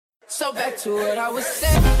So back to what I was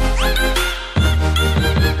saying.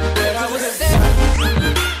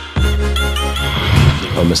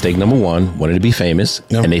 Mistake number one, wanted to be famous,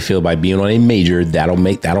 Yep. and they feel by being on a major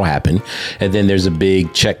that'll happen, and then there's a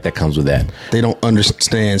big check that comes with that, They don't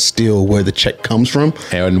understand still where the check comes from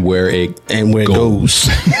and where it goes.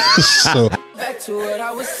 So Back to what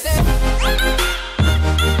I was saying.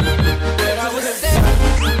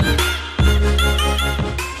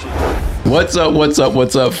 What's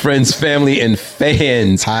up, friends, family, and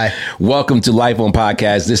fans? Hi. Welcome to Life on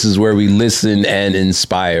Podcast. This is where we listen and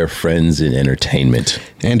inspire friends in entertainment.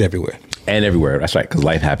 and everywhere. And everywhere. That's right, because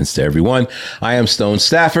life happens to everyone. I am Stone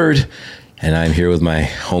Stafford, and I'm here with my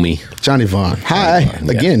homie, Johnny Vaughn. Hi Vaughn,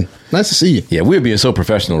 yeah. again. Nice to see you. Yeah, we're being so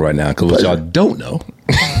professional right now because what y'all don't know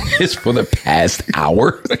is for the past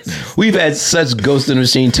hour, we've had such ghost in the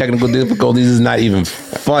machine technical difficulties. It's not even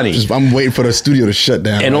funny. I'm waiting for the studio to shut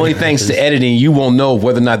down. And only thanks to editing, you won't know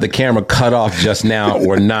whether or not the camera cut off just now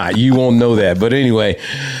or not. You won't know that. But anyway,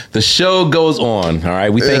 the show goes on. All right.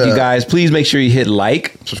 We thank you guys. Please make sure you hit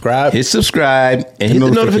like, Subscribe. hit subscribe, and hit the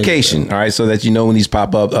notification. All right. So that you know when these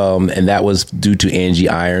pop up. And that was due to Angie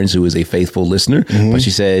Irons, who is a faithful listener. But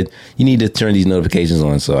she said, you need to turn these notifications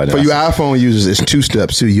on. So I know. For you iPhone users, it's 2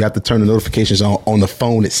 steps too. You have to turn the notifications on the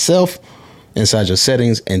phone itself, inside your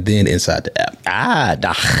settings, and then inside the app.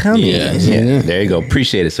 Yeah. There you go.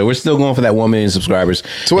 Appreciate it. So we're still going for that 1 million subscribers.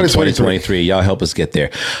 2023. Y'all help us get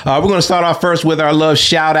there. We're going to start off first with our love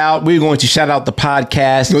shout out. We're going to shout out the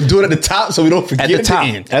podcast. We'll do it at the top so we don't forget At the top.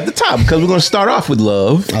 At the top, because we're going to start off with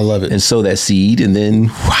love. I love it. And sow that seed, and then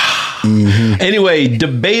wow. Anyway,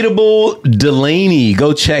 Debatable Delaney.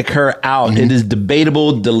 Go check her out. It is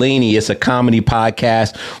Debatable Delaney. It's a comedy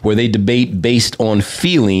podcast where they debate based on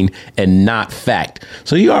feeling and not fact.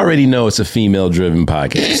 So you already know it's a female-driven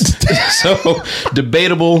podcast. So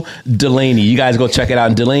Debatable Delaney. You guys go check it out.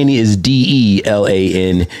 And Delaney is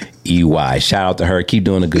Delaney. Shout out to her. Keep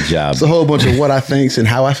doing a good job. It's a whole bunch of what I thinks and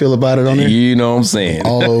how I feel about it on there. You know what I'm saying?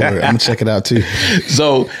 All over it. I'm gonna check it out too.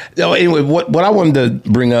 So anyway, what I wanted to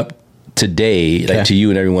bring up today, like to you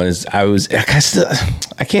and everyone, is I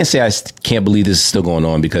can't say I can't believe this is still going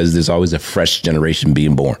on because there's always a fresh generation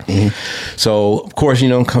being born. So of course,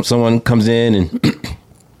 someone comes in and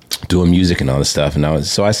doing music and all this stuff, and I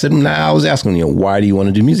was asking, why do you want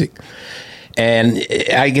to do music? And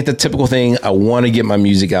I get the typical thing. I want to get my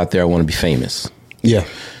music out there. I want to be famous. Yeah.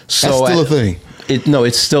 So that's still a thing.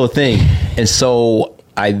 It's still a thing. And so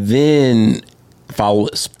I then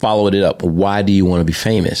followed it up. Why do you want to be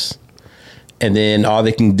famous? And then all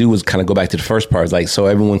they can do is kind of go back to the first part. It's like, so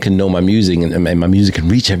everyone can know my music and my music can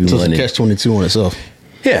reach everyone. So it's a catch-22 on itself.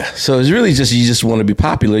 Yeah. So it's really just, you just want to be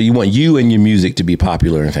popular. You want you and your music to be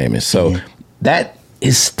popular and famous. So that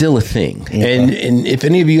is still a thing. Okay. And if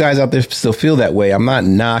any of you guys out there still feel that way, I'm not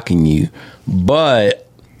knocking you, but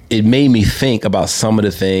it made me think about some of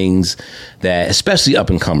the things that, especially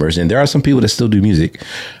up and comers, and there are some people that still do music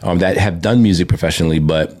that have done music professionally,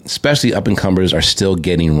 but especially up and comers are still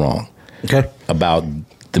getting wrong about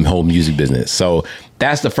the whole music business. So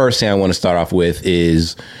that's the first thing I want to start off with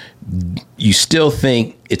is you still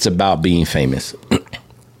think it's about being famous.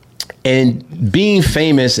 And being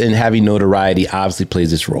famous and having notoriety obviously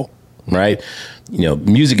plays its role, right?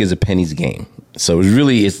 Music is a penny's game. So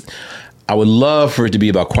I would love for it to be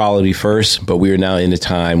about quality first, but we are now in a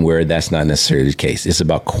time where that's not necessarily the case. It's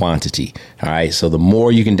about quantity. All right. So the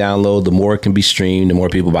more you can download, the more it can be streamed, the more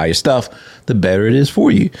people buy your stuff, the better it is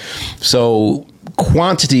for you. So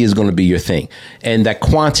quantity is going to be your thing. And that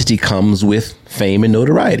quantity comes with fame and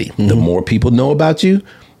notoriety. The more people know about you,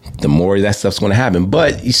 the more that stuff's going to happen.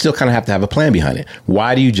 But you still kind of have to have a plan behind it.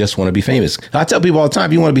 Why do you just want to be famous? I tell people all the time,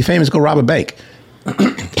 if you want to be famous, go rob a bank.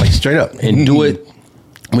 Like straight up. And do it.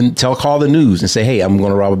 Call the news and say, hey, I'm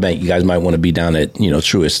going to rob a bank. You guys might want to be down at,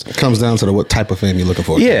 Truist. It comes down to what type of fame you're looking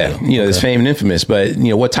for. Yeah. There's fame and infamous, but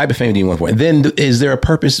what type of fame do you want for? And then is there a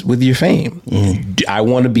purpose with your fame? I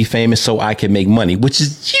want to be famous so I can make money, which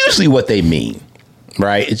is usually what they mean,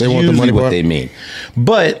 right? It's usually what they mean.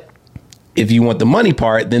 But if you want the money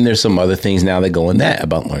part, then there's some other things now that go in that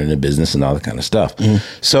about learning the business and all that kind of stuff.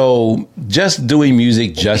 So just doing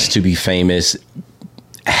music just to be famous,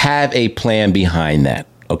 have a plan behind that.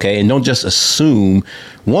 Okay. And don't just assume,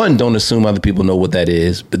 don't assume other people know what that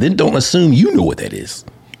is, but then don't assume you know what that is.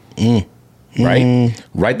 Right.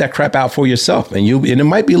 Write that crap out for yourself and it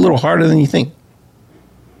might be a little harder than you think.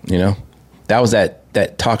 That was that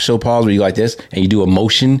that talk show pause where you like this and you do a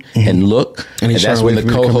motion and look, and that's when the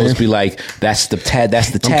co-host be like, "That's the tag.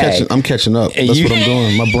 That's the tag." I'm catching up. That's what I'm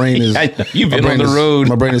doing. My brain is. You've been on the road.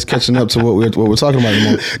 My brain is catching up to what we're talking about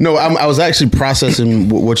anymore. No, I was actually processing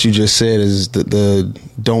what you just said. Is the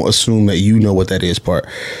don't assume that you know what that is part,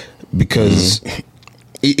 because.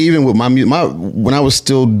 Even with my when I was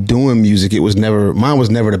still doing music, mine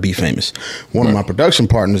was never to be famous. One of my production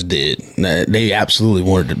partners did. They absolutely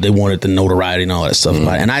wanted the notoriety and all that stuff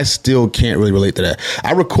about it. And I still can't really relate to that.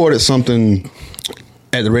 I recorded something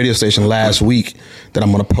at the radio station last week that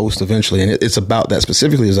I'm going to post eventually, and it's about that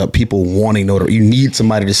specifically. Is about people wanting notoriety. You need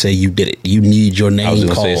somebody to say you did it. You need your name. I was going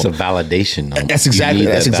to called. say it's a validation. That's exactly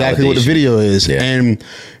what the video is. Yeah. And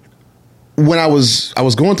when I was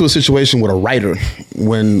going through a situation with a writer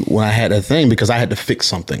when I had that thing, because I had to fix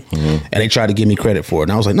something, and they tried to give me credit for it,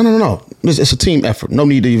 and I was like, no, it's a team effort. No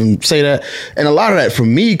need to even say that. And a lot of that for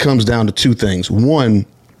me comes down to two things. One,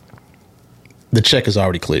 the check is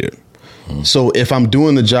already cleared. So if I'm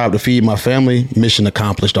doing the job to feed my family, mission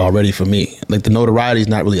accomplished already for me. Like, the notoriety is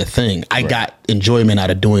not really a thing. I got enjoyment out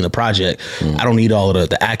of doing the project. I don't need all of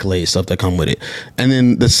the accolades stuff that come with it. And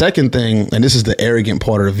then the second thing, and this is the arrogant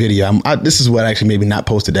part of the video, this is what actually maybe not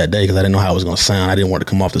posted that day because I didn't know how it was going to sound. I didn't want it to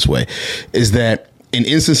come off this way, is that in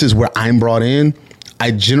instances where I'm brought in, I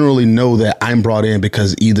generally know that I'm brought in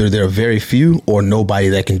because either there are very few or nobody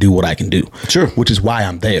that can do what I can do. Sure. Which is why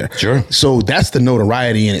I'm there. Sure. So that's the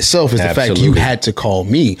notoriety in itself, is the fact you had to call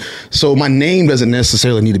me. So my name doesn't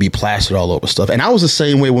necessarily need to be plastered all over stuff. And I was the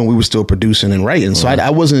same way when we were still producing and writing. So I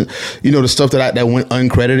wasn't, the stuff that went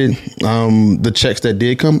uncredited, the checks that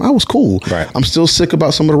did come, I was cool. Right. I'm still sick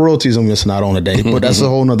about some of the royalties I'm missing out on today, but that's a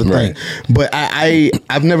whole nother thing. But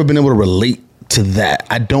I've never been able to relate to that.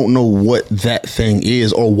 I don't know what that thing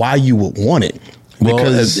is or why you would want it.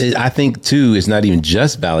 Because I think too, it's not even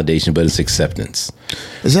just validation, but it's acceptance.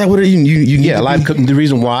 Is that what you need? Yeah, the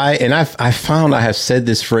reason why, and I found I have said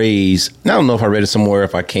this phrase. I don't know if I read it somewhere,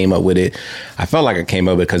 if I came up with it. I felt like I came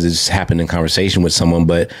up with it because it just happened in conversation with someone.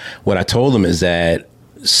 But what I told them is that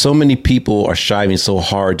so many people are striving so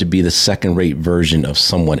hard to be the second-rate version of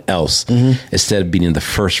someone else instead of being the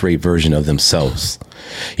first-rate version of themselves.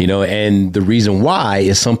 And the reason why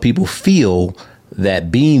is some people feel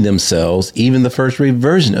that being themselves, even the first-rate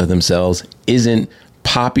version of themselves, isn't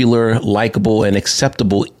popular, likable, and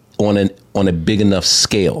acceptable on a big enough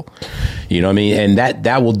scale. You know what I mean? And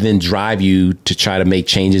that will then drive you to try to make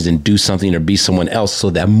changes and do something or be someone else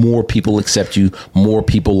so that more people accept you, more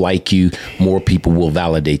people like you, more people will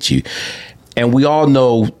validate you. And we all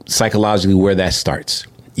know psychologically where that starts.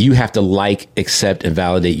 You have to like, accept, and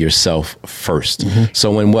validate yourself first.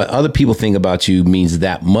 So when what other people think about you means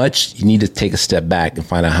that much, you need to take a step back and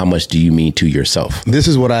find out how much do you mean to yourself. This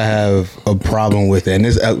is what I have a problem with. And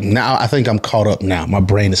this now I think I'm caught up now. My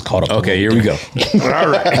brain is caught up. Okay, here we go. All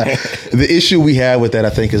right. The issue we have with that, I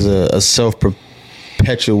think, is a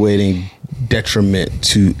self-perpetuating detriment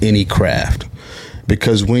to any craft.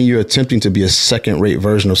 Because when you're attempting to be a second-rate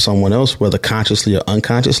version of someone else, whether consciously or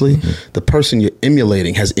unconsciously, the person you're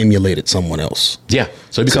emulating has emulated someone else. Yeah.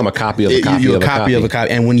 So you become a copy of a copy you're of a copy of a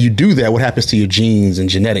copy. And when you do that, what happens to your genes and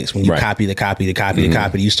genetics? When you copy the copy,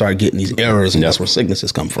 you start getting these errors, and that's where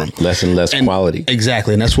sicknesses come from. Less and less quality.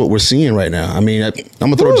 Exactly. And that's what we're seeing right now. I mean, I'm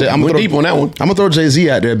going to throw deep on that one. I'm going to throw Jay-Z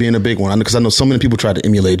out there being a big one, because I know so many people try to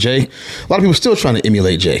emulate Jay. A lot of people still trying to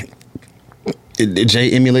emulate Jay.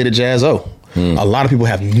 Jay emulated Jaz-O. A lot of people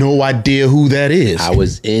have no idea who that is. I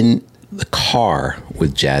was in the car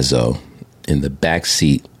with Jaz-O in the back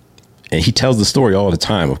seat, and he tells the story all the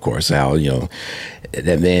time, of course, how,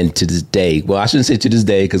 that man to this day, well, I shouldn't say to this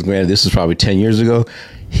day, because granted, this was probably 10 years ago,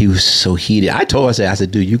 he was so heated. I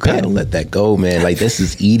said, dude, you gotta let that go, man. Like, this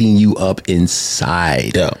is eating you up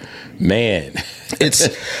inside. Yeah. Man. It's...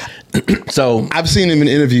 So I've seen him in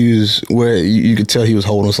interviews where you could tell he was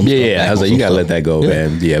holding some stuff back. Yeah, I was like, you gotta let that go,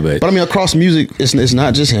 man. Yeah, but I mean, across music, it's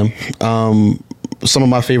not just him. Some of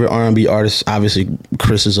my favorite R&B artists, obviously,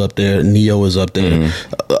 Chris is up there, Neo is up there,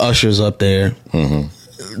 Usher's up there.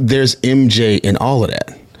 There's MJ in all of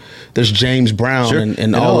that. There's James Brown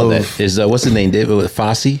and all of that. Is what's his name? David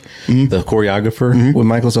Fosse, the choreographer with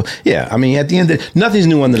Michael. So yeah, I mean, at the end, nothing's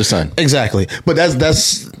new under the sun. Exactly, but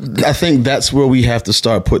that's I think that's where we have to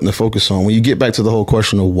start putting the focus on. When you get back to the whole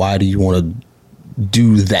question of why do you want to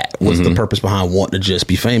do that? What's the purpose behind wanting to just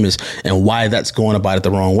be famous, and why that's going about it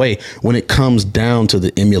the wrong way? When it comes down to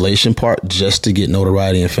the emulation part, just to get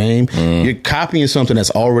notoriety and fame, you're copying something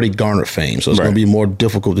that's already garnered fame, so it's going to be more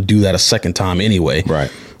difficult to do that a second time anyway. Right.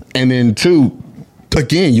 And then two,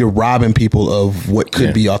 again, you're robbing people of what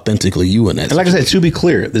could be authentically you in that. And like I said, to be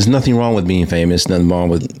clear, there's nothing wrong with being famous, nothing wrong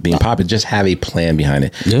with being popular. Just have a plan behind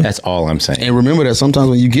it. Yeah. That's all I'm saying. And remember that sometimes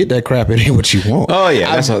when you get that crap, it ain't what you want. Oh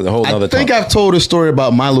yeah, that's a whole other. I think I've told a story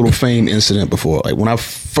about my little fame incident before. Like when I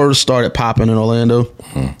first started popping in Orlando,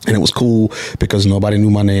 and it was cool because nobody knew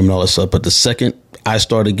my name and all that stuff. But the second I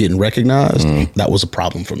started getting recognized, that was a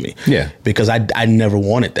problem for me. Yeah, because I never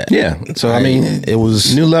wanted that. Yeah, so I mean, it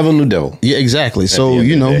was new level, new devil. Yeah, exactly. So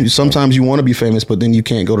you know, sometimes you want to be famous, but then you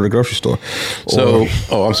can't go to the grocery store. So,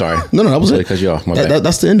 I'm sorry. No, that was it. Cut you off. My bad.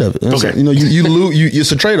 That's the end of it. Okay. You know, you lose.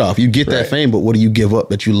 It's a trade off. You get that fame, but what do you give up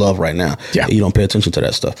that you love right now? Yeah, you don't pay attention to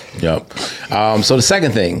that stuff. Yep. So the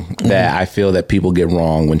second thing that I feel that people get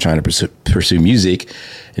wrong when trying to pursue music,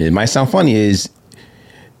 and it might sound funny, is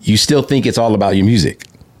you still think it's all about your music.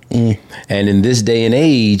 And in this day and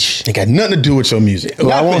age, it got nothing to do with your music.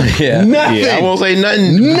 Well, I won't say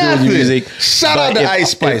nothing. To do with your music. Shout out to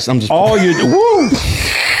Ice Spice. I'm just all you woo.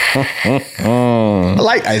 I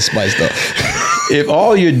like Ice Spice though. If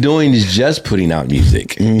all you're doing is just putting out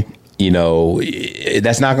music, you know,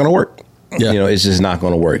 that's not going to work. Yeah. You know, it's just not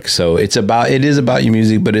going to work. So it is about your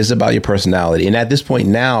music, but it's about your personality. And at this point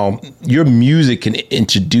now, your music can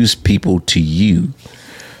introduce people to you.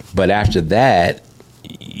 But after that,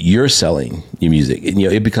 you're selling your music. And, you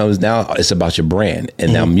know, it becomes now it's about your brand.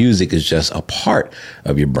 And now music is just a part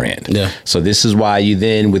of your brand. Yeah. So this is why you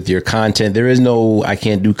then with your content, there is no I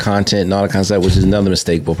can't do content and all that kind of stuff, which is another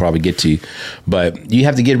mistake we'll probably get to. But you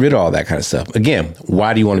have to get rid of all that kind of stuff. Again,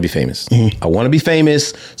 why do you want to be famous? I want to be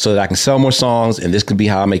famous so that I can sell more songs and this can be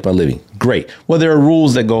how I make my living. Great. Well, there are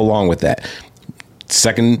rules that go along with that.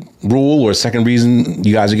 Second rule or second reason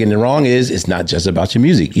you guys are getting it wrong is it's not just about your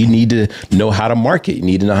music. You need to know how to market. You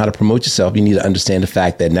need to know how to promote yourself. You need to understand the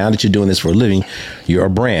fact that now that you're doing this for a living, you're a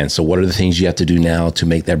brand. So what are the things you have to do now to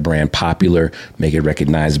make that brand popular, make it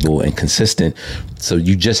recognizable and consistent? So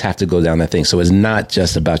you just have to go down that thing. So it's not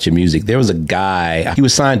just about your music. There was a guy, he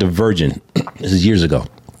was signed to Virgin. This is years ago.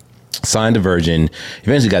 Signed to Virgin,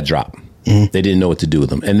 eventually got dropped. They didn't know what to do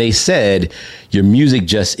with him. And they said, your music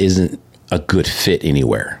just isn't a good fit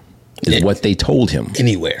anywhere is what they told him.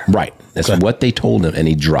 Anywhere. Right. That's what they told him, and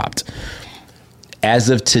he dropped. As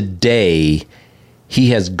of today,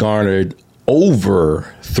 he has garnered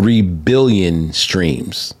over 3 billion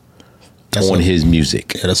streams on his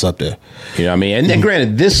music. Yeah, that's up there. You know what I mean? And then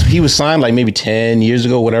granted, he was signed like maybe 10 years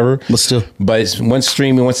ago, whatever. But still. But once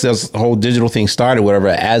this whole digital thing started, whatever,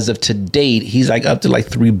 as of to date, he's like up to like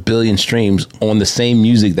 3 billion streams on the same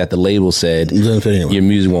music that the label said your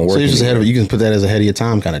music won't work. So just you can put that as ahead of your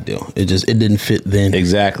time kind of deal. It didn't fit then.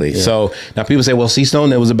 Exactly. Yeah. So now people say, well,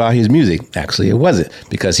 C-Stone, it was about his music. Actually, it wasn't,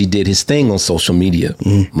 because he did his thing on social media,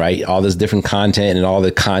 right? All this different content and all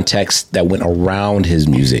the context that went around his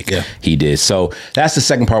music. Yeah. He did. So that's the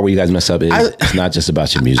second part where you guys mess up is it's not just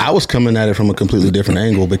about your music. I was coming at it from a completely different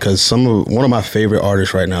angle because one of my favorite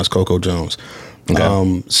artists right now is Coco Jones.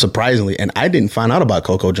 Okay. Surprisingly, and I didn't find out about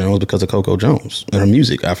Coco Jones because of Coco Jones and her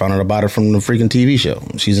music. I found out about her from the freaking TV show.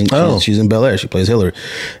 She's in Bel Air. She plays Hillary,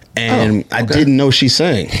 and I didn't know she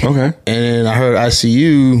sang. Okay, and I heard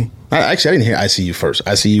ICU. I didn't hear ICU first.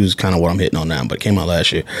 ICU is kind of what I'm hitting on now, but it came out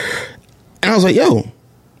last year, and I was like, "Yo,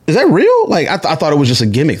 is that real?" Like I thought it was just a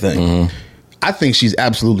gimmick thing. I think she's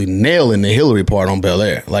absolutely nailing the Hillary part on Bel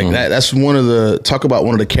Air. Like that's one of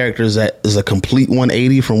the characters that is a complete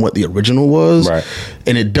 180 from what the original was. Right.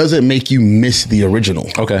 And it doesn't make you miss the original.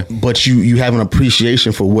 Okay. But you have an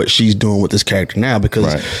appreciation for what she's doing with this character now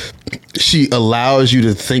because she allows you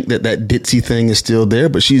to think that ditzy thing is still there,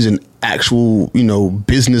 but she's an actual,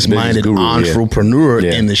 business-minded entrepreneur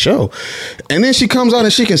in the show. And then she comes out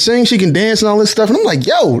and she can sing, she can dance and all this stuff. And I'm like,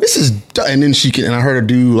 yo, this is... And then and I heard her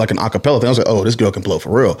do like an acapella thing. I was like, oh, this girl can blow for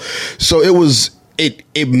real. So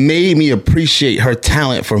it made me appreciate her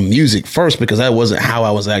talent for music first because that wasn't how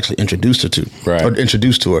I was actually introduced to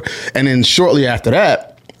her. And then shortly after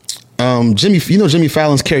that, Jimmy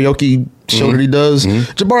Fallon's karaoke show that he does,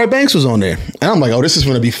 Jabari Banks was on there, and I'm like, oh, this is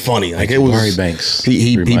going to be funny. Like Jabari Banks,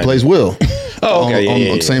 he plays Will. Oh,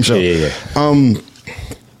 okay, on the same show.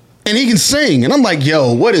 And he can sing, and I'm like,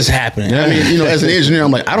 yo, what is happening? I mean, as an engineer,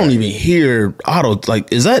 I'm like, I don't even hear auto.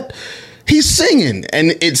 Like, is that he's singing?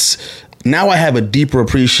 And it's now I have a deeper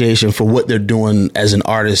appreciation for what they're doing as an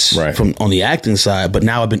artist from on the acting side. But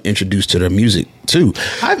now I've been introduced to their music too.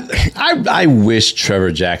 I wish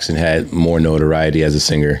Trevor Jackson had more notoriety as a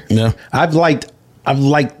singer. Yeah, I've liked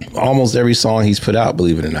almost every song he's put out,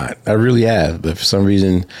 believe it or not. I really have. But for some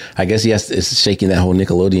reason, I guess it's shaking that whole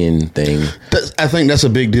Nickelodeon thing. I think that's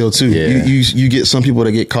a big deal too. Yeah. You get some people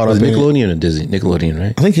that get caught up in Nickelodeon or Disney? Nickelodeon,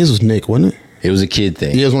 right? I think his was Nick, wasn't it? It was a kid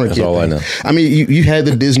thing. Yeah, it was one of the That's kid all things. I know. I mean, you had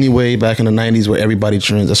the Disney way back in the 90s where everybody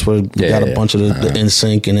trends. That's where you got a bunch of the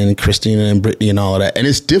NSYNC and then Christina and Britney and all of that. And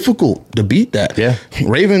it's difficult to beat that. Yeah.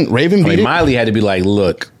 Raven I beat mean, it. Miley had to be like,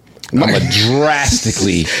 look, I'm going to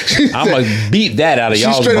beat that out of She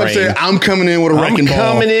y'all's straight up brain. said, I'm coming in with a wrecking ball.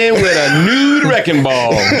 I'm coming in with a nude wrecking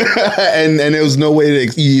ball. and there was no way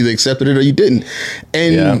that you either accepted it or you didn't.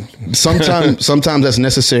 And sometimes that's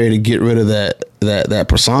necessary to get rid of that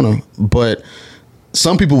persona. But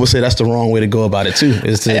some people would say that's the wrong way to go about it too,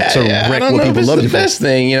 is to wreck what people love you for. The best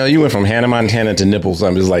thing, you went from Hannah Montana to nipples.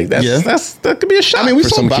 I'm just like, that could be a shock for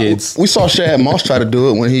some kids. We saw Shad Moss try to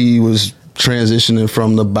do it when he was transitioning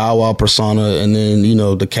from the Bow Wow persona and then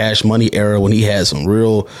the Cash Money era when he had some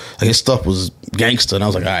real, like, his stuff was gangster, and I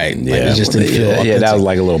was like, all right, it just didn't feel authentic. That was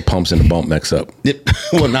like a little pumps and a bump mix up.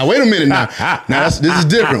 Well, now wait a minute. Now this is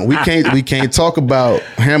different. We can't talk about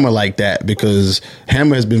Hammer like that because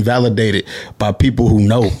Hammer has been validated by people who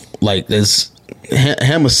know. Like, there's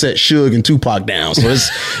Hammer set Suge and Tupac down, so it's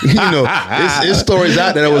it's stories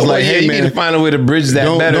out there that was like, hey man, you need to find a way to bridge that.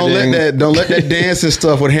 Don't let that dance and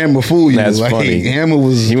stuff with Hammer fool you. That's like, funny. Hammer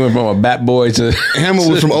he went from a bat boy to Hammer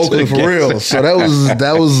was from Oakland for real. So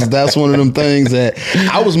that's one of them things that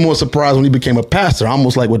I was more surprised when he became a pastor,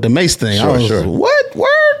 almost like with the Mace thing. I was what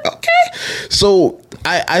word? Okay, so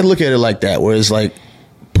I look at it like that, where it's like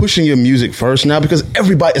pushing your music first now, because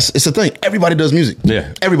everybody, it's a thing. Everybody does music.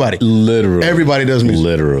 Yeah. Everybody. Literally. Everybody does music.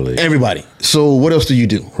 Literally. Everybody. So what else do you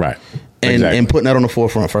do? Right. And putting that on the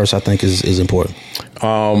forefront first, I think is important.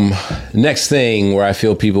 Next thing where I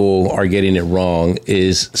feel people are getting it wrong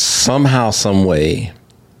is somehow, some way,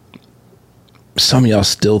 some of y'all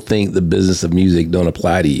still think the business of music don't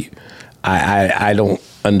apply to you. I don't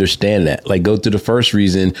understand that. Like, go to the first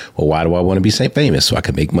reason. Well, why do I want to be famous? So I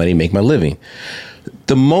can make money, make my living.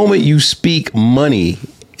 The moment you speak money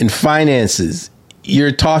and finances,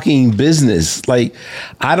 you're talking business. Like,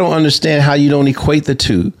 I don't understand how you don't equate the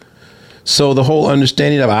two. So the whole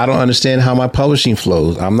understanding of, I don't understand how my publishing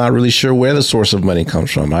flows. I'm not really sure where the source of money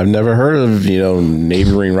comes from. I've never heard of,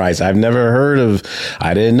 neighboring rights. I've never heard of,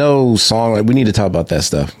 I didn't know song. Like, we need to talk about that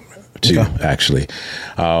stuff too, actually.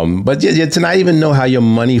 But yeah, to not even know how your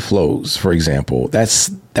money flows, for example,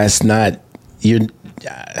 that's not,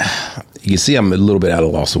 you see, I'm a little bit out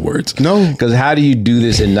of loss of words. No. Because how do you do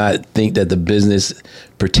this and not think that the business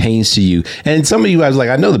pertains to you? And some of you guys are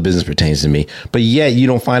like, I know the business pertains to me, but yet you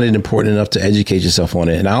don't find it important enough to educate yourself on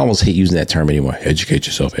it. And I almost hate using that term anymore. Educate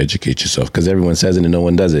yourself, because everyone says it and no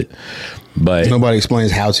one does it. But nobody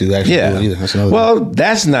explains how to actually do it either. That's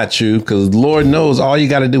that's not true, because Lord knows all you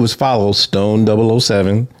got to do is follow Stone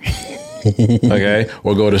 007. Okay,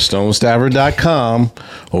 or go to stonestabber.com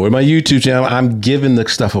or my YouTube channel. I'm giving the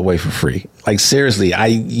stuff away for free. Like, seriously,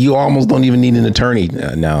 you almost don't even need an attorney.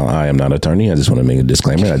 Now, I am not an attorney. I just want to make a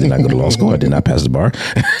disclaimer. I did not go to law school. I did not pass the bar.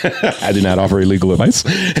 I did not offer illegal advice.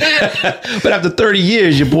 But after 30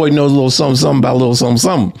 years, your boy knows a little something about a little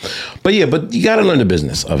something. But yeah, but you got to learn the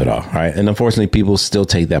business of it all, right? And unfortunately, people still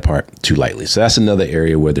take that part too lightly. So that's another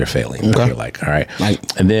area where they're failing. I feel like, all right.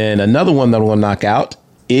 And then another one that I want to knock out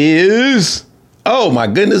is, oh my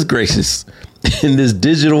goodness gracious, in this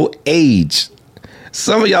digital age,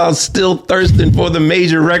 some of y'all still thirsting for the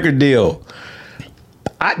major record deal.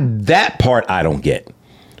 That part I don't get.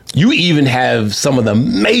 You even have some of the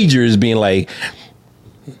majors being like,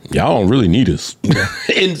 y'all don't really need us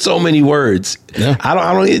in so many words. Yeah.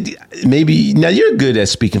 I don't, maybe now you're good at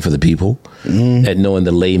speaking for the people, at knowing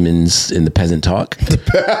the layman's and the peasant talk. I'm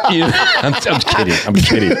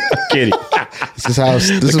kidding. This is how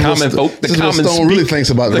the common folk, the common Stone really thinks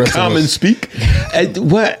about the common speak.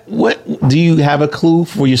 What do you have a clue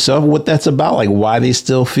for yourself what that's about? Like, why they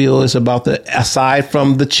still feel it's about aside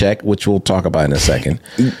from the check, which we'll talk about in a second.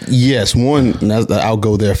 Yes, one, I'll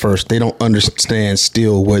go there first. They don't understand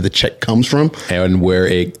still where the check comes from and where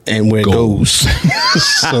it goes.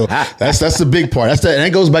 So that's the big part. And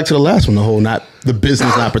that goes back to the last one, the whole the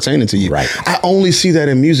business not pertaining to you. Right. I only see that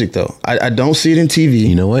in music though. I don't see it in TV.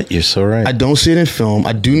 You know what? You're so right. I don't see it in film.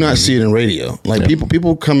 I do not see it in radio. Like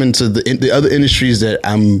people come into the other industries that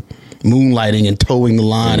I'm moonlighting and towing the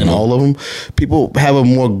line and all of them. People have a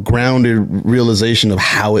more grounded realization of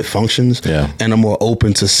how it functions and are more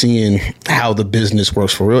open to seeing how the business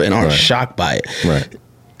works for real and aren't shocked by it. Right.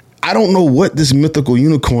 I don't know what this mythical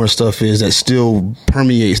unicorn stuff is that still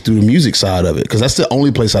permeates through the music side of it, because that's the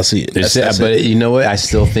only place I see it. But you know what? I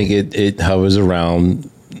still think it hovers around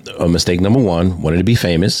mistake number one, wanted to be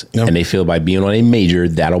famous, Yep. and they feel by being on a major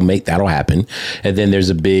that'll happen, and then there's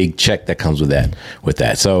a big check that comes with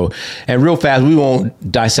that. So, and real fast, we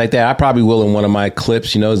won't dissect that. I probably will in one of my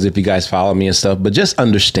clips, as if you guys follow me and stuff. But just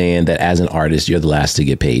understand that as an artist, you're the last to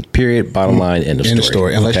get paid. Period. Bottom line. End of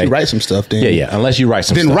story. Unless okay? you write some stuff, then Unless you write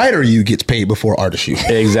some then stuff. writer you gets paid before artist you.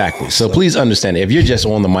 Exactly. So please understand, if you're just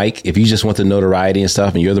on the mic, if you just want the notoriety and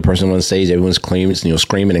stuff, and you're the person on the stage, everyone's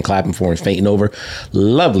screaming and clapping for and fainting over,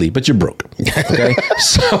 lovely, but you're broke. Okay.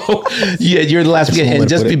 So you're the last to get, and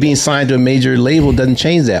just being signed to a major label doesn't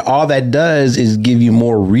change that. All that does is give you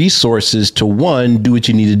more resources to, one, do what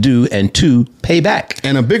you need to do, and two, pay back.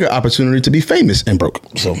 And a bigger opportunity to be famous and broke.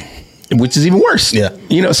 So, which is even worse.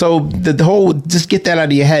 Yeah. So the whole, just get that out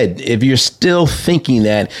of your head. If you're still thinking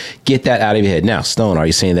that, get that out of your head. Now, Stone, are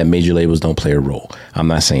you saying that major labels don't play a role? I'm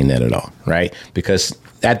not saying that at all, right? Because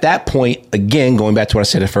at that point, again, going back to what I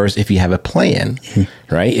said at first, if you have a plan,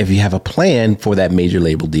 right? If you have a plan for that major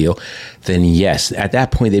label deal, then yes, at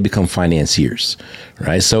that point, they become financiers,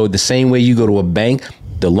 right? So the same way you go to a bank,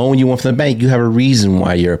 the loan you want from the bank, you have a reason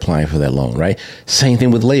why you're applying for that loan, right? Same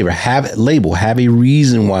thing with labor. Have a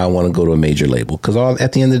reason why I want to go to a major label, because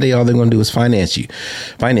at the end of the day, all they're going to do is finance you.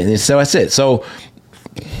 And so that's it. So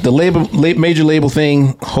the major label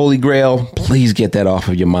thing, holy grail, please get that off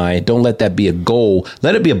of your mind. Don't let that be a goal.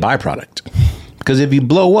 Let it be a byproduct. Because if you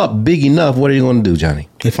blow up big enough, what are you going to do, Johnny?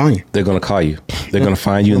 They find you. They're going to call you. They're going to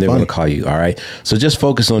find you, and they're going to call you. All right. So just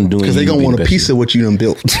focus on doing. Because they're going to want a piece of what you done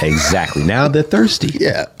built. Exactly. Now they're thirsty.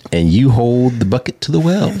 Yeah. And you hold the bucket to the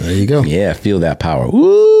well. There you go. Yeah. Feel that power.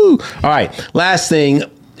 Woo. All right. Last thing.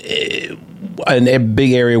 A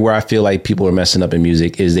big area where I feel like people are messing up in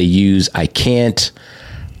music is they use I can't,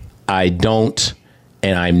 I don't,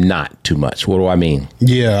 and I'm not too much. What do I mean?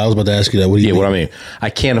 Yeah, I was about to ask you that. What do you mean? What I mean? I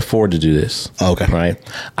can't afford to do this. Okay. Right?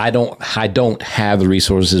 I don't have the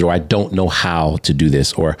resources, or I don't know how to do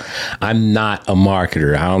this, or I'm not a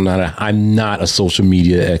marketer. I'm not a social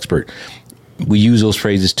media expert. We use those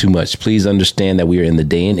phrases too much. Please understand that we are in the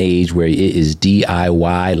day and age where it is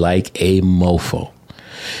DIY like a mofo.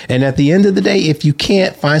 And at the end of the day, if you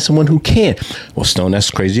can't, find someone who can. Well, Stone,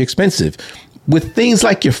 that's crazy expensive. With things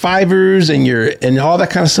like your Fivers and all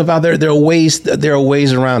that kind of stuff out there, there are ways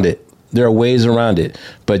around it. There are ways around it.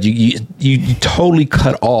 But you totally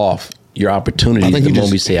cut off your opportunity the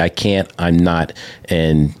moment you say I can't, I'm not,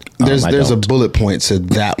 and there's a bullet point to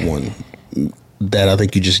that one that I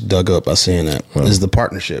think you just dug up by saying that is the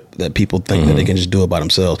partnership, that people think that they can just do it by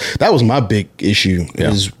themselves. That was my big issue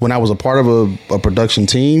is when I was a part of a production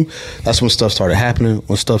team, that's when stuff started happening,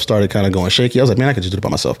 when stuff started kind of going shaky. I was like, man, I could just do it by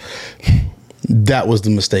myself. That was the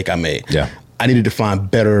mistake I made. Yeah. I needed to find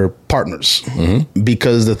better partners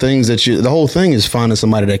because the whole thing is finding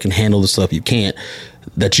somebody that can handle the stuff you can't,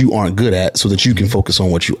 that you aren't good at, so that you can focus on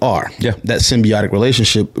what you are. Yeah. That symbiotic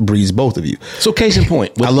relationship breeds both of you. So case in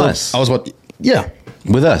point, with us.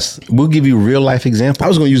 With us, we'll give you real life examples. I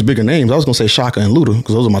was going to use bigger names. I was going to say Shaka and Luda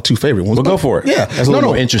because those are my two favorite ones. Well, go for it. Yeah, that's a little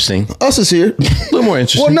more interesting. Us is here. A little more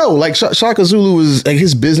interesting. Well, no, like Shaka Zulu is like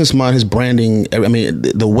his business mind, his branding. I mean,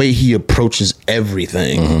 the way he approaches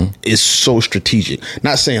everything is so strategic.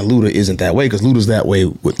 Not saying Luda isn't that way, because Luda's that way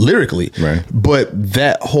lyrically, right? But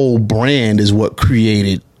that whole brand is what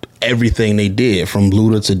created everything they did, from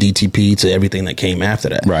Luda to DTP to everything that came after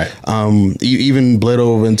that. Right. Even bled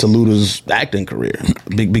over into Luda's acting career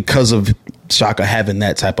because of Shaka having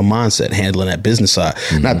that type of mindset, handling that business side.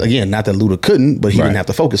 Not that Luda couldn't, but he didn't have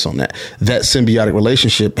to focus on that. That symbiotic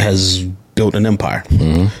relationship has built an empire.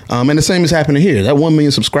 And the same is happening here. That 1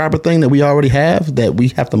 million subscriber thing that we already have, that we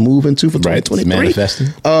have to move into for 2023, manifesting.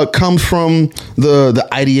 Comes from the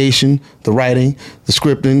ideation, the writing, the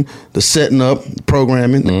scripting, the setting up, the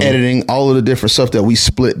programming, the editing, all of the different stuff that we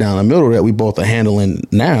split down the middle that we both are handling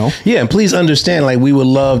now. Yeah, and please understand, like, we would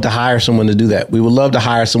love to hire someone to do that. We would love to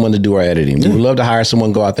hire someone to do our editing. We would love to hire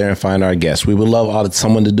someone to go out there and find our guests. We would love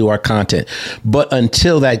someone to do our content. But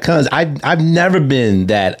until that comes, I've never been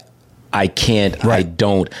that I can't, I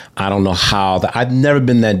don't know how. I've never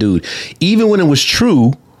been that dude. Even when it was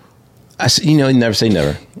true, never say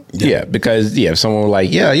never. Yeah, because if someone were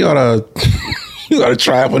like, yeah, you ought to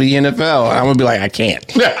try out for the NFL, I'm gonna be like, I can't.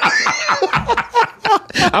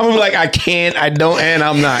 I'm gonna be like, I can't, I don't, and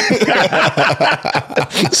I'm not.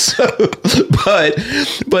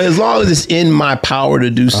 But as long as it's in my power to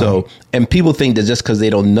do so, and people think that just because they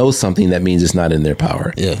don't know something, that means it's not in their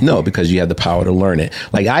power. Yeah. No, because you have the power to learn it.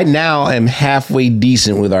 Like, I now am halfway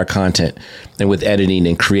decent with our content and with editing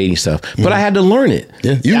and creating stuff, but I had to learn it.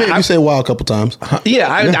 Yeah, you made me say wow a couple times. I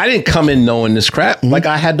didn't come in knowing this crap. Like,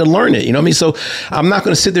 I had to learn it. You know what I mean? So I'm not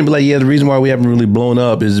going to sit there and be like, yeah, the reason why we haven't really blown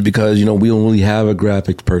up is because, we don't really have a graphic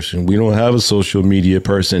graphics person. We don't have a social media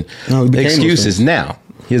person. No, we became those Excuses. things. Now,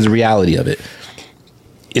 here's the reality of it.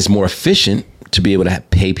 It's more efficient to be able to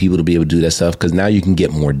pay people to be able to do that stuff because now you can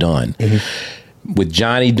get more done. With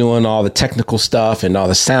Johnny doing all the technical stuff and all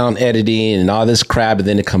the sound editing and all this crap, and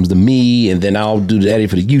then it comes to me, and then I'll do the editing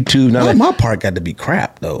for the YouTube. Now My part got to be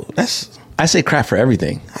crap though. I say crap for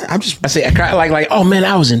everything. I say crap like, oh man,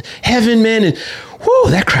 I was in heaven, man, and whoo,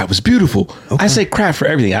 that crap was beautiful. I say crap for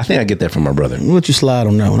everything. I think I get that from my brother. We'll let you slide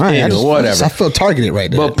on that one. Whatever. I feel targeted right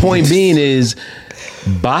there. But point being is,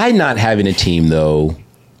 by not having a team though,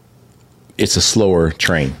 it's a slower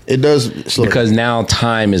train. It does slow because now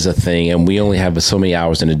time is a thing, and we only have so many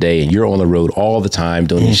hours in a day, and you're on the road all the time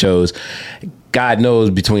doing these shows. God knows,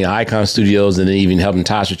 between Icon Studios and then even helping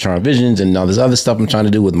Tasha Charm Visions and all this other stuff I'm trying to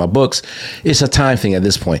do with my books, it's a time thing at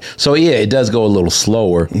this point. So yeah, it does go a little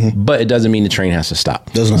slower, but it doesn't mean the train has to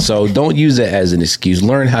stop. Doesn't. So don't use it as an excuse.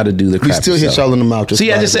 Learn how to do the crap We still yourself. hit y'all in the mouth.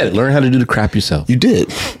 See, I just said it. Learn how to do the crap yourself. You did.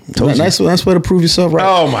 Nice way to prove yourself right.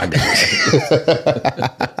 Oh my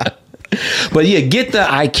God. But yeah, get the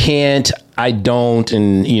I can't, I don't,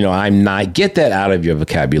 and I'm not. Get that out of your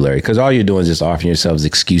vocabulary, because all you're doing is just offering yourselves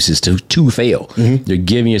excuses to fail. You're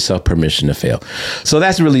giving yourself permission to fail. So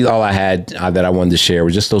that's really all I had that I wanted to share.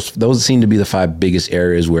 Was just those seem to be the 5 biggest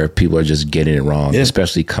areas where people are just getting it wrong,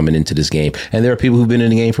 especially coming into this game. And there are people who've been in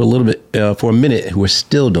the game for a little bit, for a minute, who are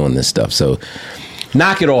still doing this stuff. So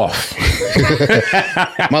knock it off.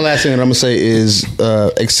 My last thing that I'm gonna say is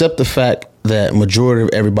accept the fact that majority of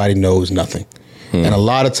everybody knows nothing. And a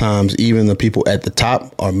lot of times, even the people at the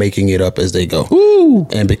top are making it up as they go. Ooh.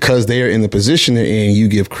 And because they're in the position they're in, you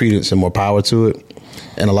give credence and more power to it.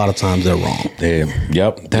 And a lot of times they're wrong.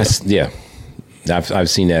 I've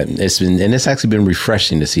seen that. It's actually been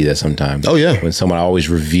refreshing to see that sometimes. Oh yeah, when someone I always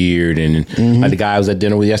revered, and like the guy I was at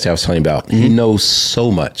dinner with yesterday, I was telling you about. He knows so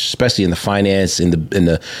much, especially in the finance, in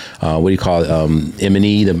the what do you call it,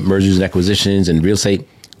 M&E, the mergers and acquisitions, and real estate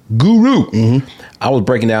guru. I was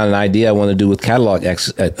breaking down an idea I wanted to do with catalog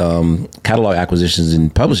acquisitions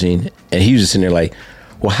and publishing, and he was just sitting there like,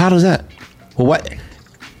 "Well, how does that? Well, what?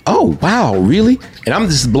 Oh, wow, really?" And I'm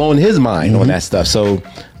just blowing his mind on that stuff. So.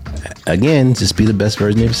 Again, just be the best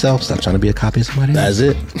version of yourself. Stop trying to be a copy of somebody else.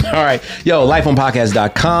 That's it. All right. Yo,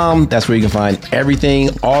 lifeonpodcast.com. That's where you can find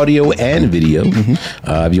everything, audio and video.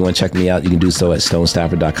 If you want to check me out, you can do so at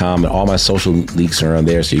stonestafford.com. And all my social links are on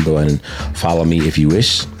there, so you go ahead and follow me if you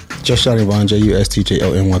wish. Just Johnny Vaughn,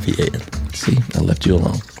 JUSTJONYVAN. See, I left you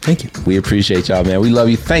alone. Thank you. We appreciate y'all, man. We love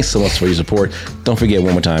you. Thanks so much for your support. Don't forget,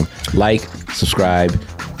 one more time, like, subscribe,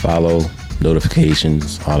 follow,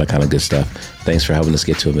 notifications, all that kind of good stuff. Thanks for helping us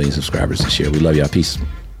get to 1 million subscribers this year. We love y'all. Peace.